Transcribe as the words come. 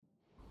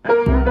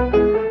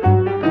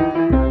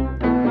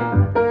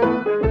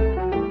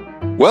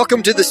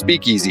Welcome to the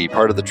Speakeasy,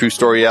 part of the True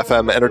Story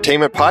FM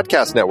Entertainment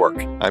Podcast Network.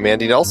 I'm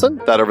Andy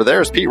Nelson. That over there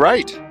is Pete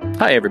Wright.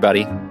 Hi,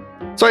 everybody.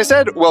 So I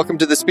said, welcome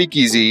to the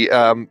Speakeasy,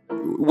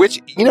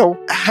 which,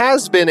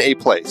 has been a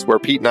place where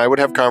Pete and I would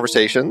have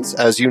conversations.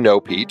 As you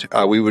know, Pete,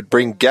 we would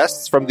bring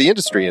guests from the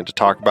industry in to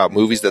talk about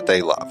movies that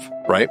they love,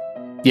 right?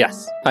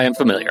 Yes, I am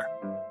familiar.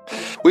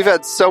 We've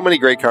had so many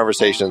great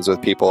conversations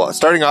with people,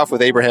 starting off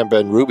with Abraham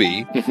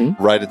Ben-Ruby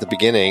right at the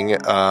beginning,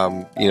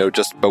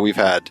 but we've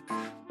had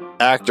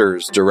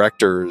actors,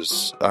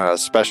 directors,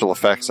 special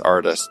effects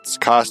artists,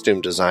 costume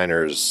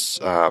designers,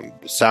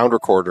 sound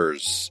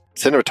recorders,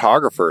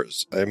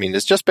 cinematographers. I mean,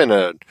 it's just been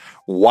a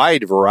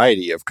wide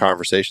variety of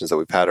conversations that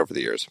we've had over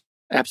the years.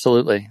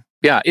 Absolutely.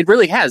 Yeah, it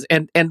really has.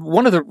 And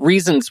one of the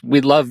reasons we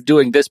love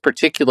doing this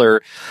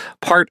particular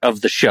part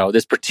of the show,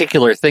 this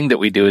particular thing that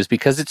we do, is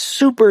because it's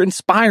super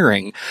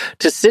inspiring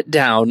to sit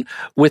down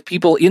with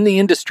people in the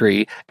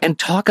industry and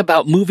talk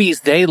about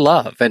movies they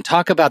love and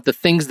talk about the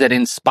things that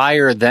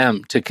inspire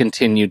them to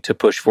continue to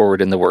push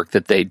forward in the work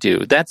that they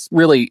do. That's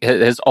really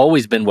has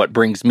always been what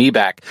brings me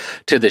back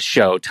to this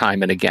show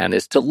time and again,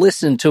 is to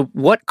listen to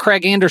what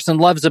Craig Anderson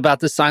loves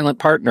about The Silent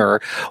Partner.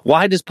 Or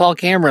why does Paul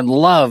Cameron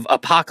love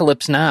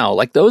Apocalypse Now?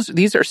 Like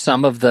these are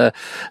some of the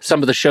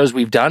shows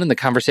we've done and the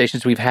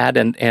conversations we've had,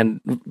 and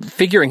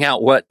figuring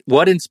out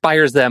what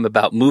inspires them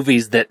about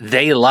movies that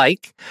they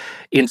like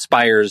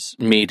inspires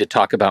me to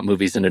talk about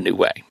movies in a new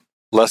way.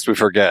 Lest we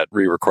forget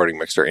re-recording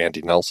mixer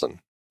Andy Nelson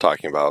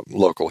talking about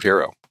Local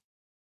Hero.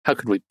 How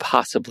could we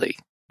possibly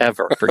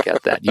ever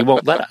forget that? You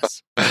won't let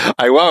us.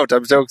 I won't.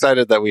 I'm so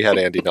excited that we had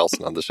Andy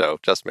Nelson on the show.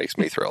 Just makes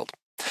me thrilled.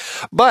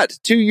 But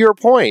to your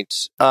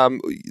point,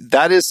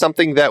 that is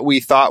something that we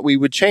thought we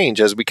would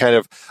change as we kind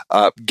of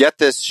get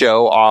this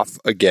show off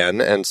again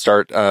and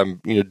start,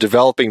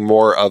 developing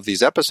more of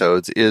these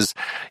episodes is,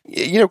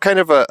 kind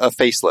of a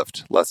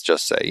facelift, let's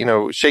just say,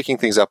 shaking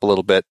things up a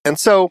little bit. And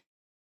so,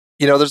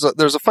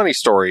 there's a funny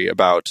story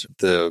about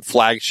the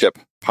flagship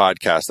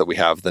podcast that we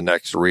have, The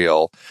Next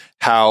Reel,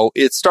 how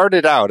it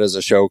started out as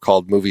a show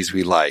called Movies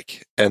We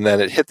Like. And then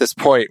it hit this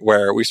point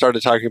where we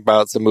started talking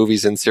about some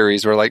movies in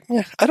series. We're like,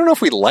 I don't know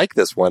if we like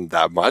this one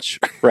that much.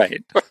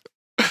 Right.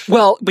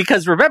 Well,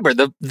 because remember,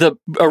 the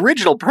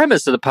original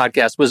premise of the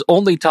podcast was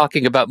only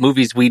talking about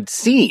movies we'd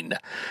seen.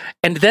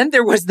 And then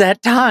there was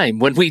that time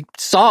when we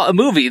saw a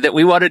movie that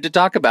we wanted to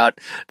talk about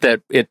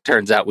that it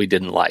turns out we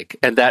didn't like.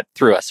 And that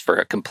threw us for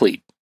a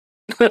complete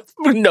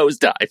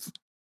nosedive.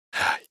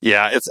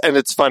 Yeah,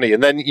 it's funny.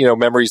 And then,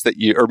 movies that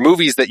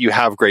you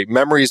have great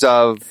memories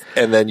of,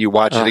 and then you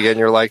watch it again,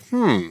 you're like,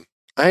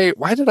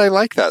 why did I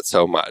like that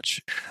so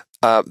much?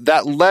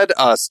 That led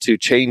us to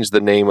change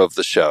the name of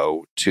the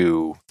show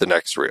to The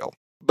Next Reel.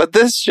 But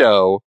this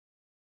show,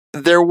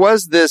 there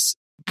was this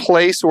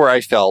place where I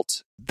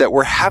felt that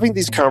we're having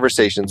these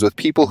conversations with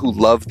people who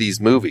love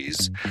these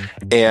movies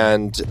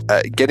and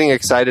getting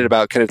excited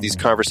about kind of these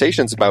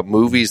conversations about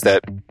movies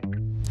that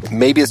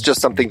maybe it's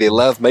just something they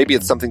love. Maybe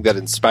it's something that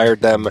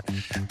inspired them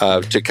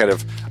to kind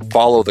of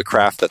follow the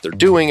craft that they're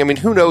doing. I mean,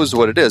 who knows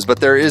what it is, but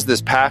there is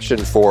this passion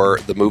for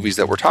the movies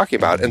that we're talking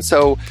about. And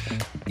so,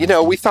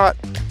 we thought,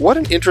 what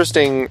an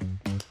interesting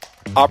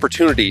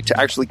opportunity to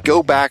actually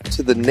go back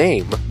to the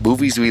name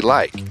Movies We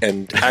Like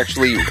and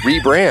actually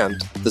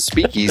rebrand the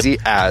Speakeasy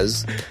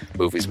as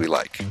Movies We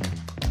Like.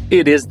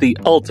 It is the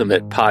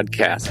ultimate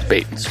podcast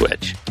bait and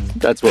switch.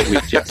 That's what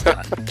we've just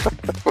done.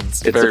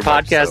 It's a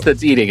podcast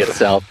that's eating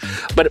itself.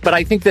 But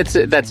I think that's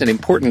an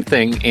important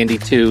thing, Andy,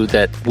 too,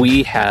 that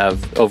we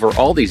have over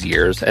all these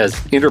years, as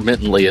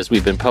intermittently as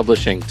we've been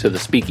publishing to the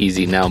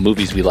Speakeasy Now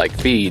Movies We Like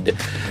feed,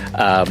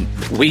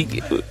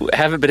 we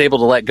haven't been able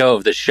to let go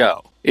of this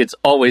show. It's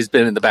always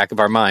been in the back of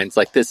our minds,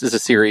 like, this is a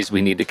series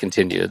we need to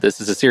continue. This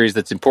is a series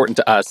that's important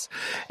to us,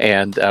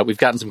 and we've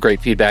gotten some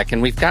great feedback,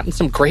 and we've gotten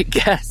some great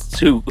guests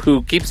who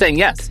keep saying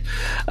yes.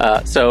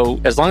 So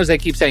as long as they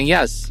keep saying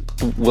yes,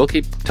 we'll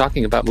keep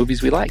talking about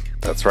movies we like.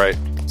 That's right.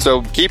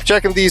 So keep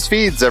checking these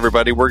feeds,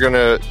 everybody. We're going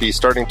to be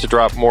starting to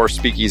drop more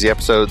Speakeasy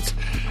episodes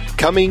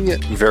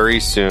coming very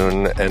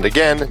soon. And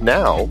again,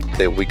 now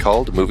they will be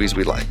called Movies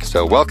We Like.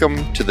 So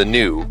welcome to the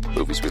new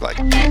Movies We Like.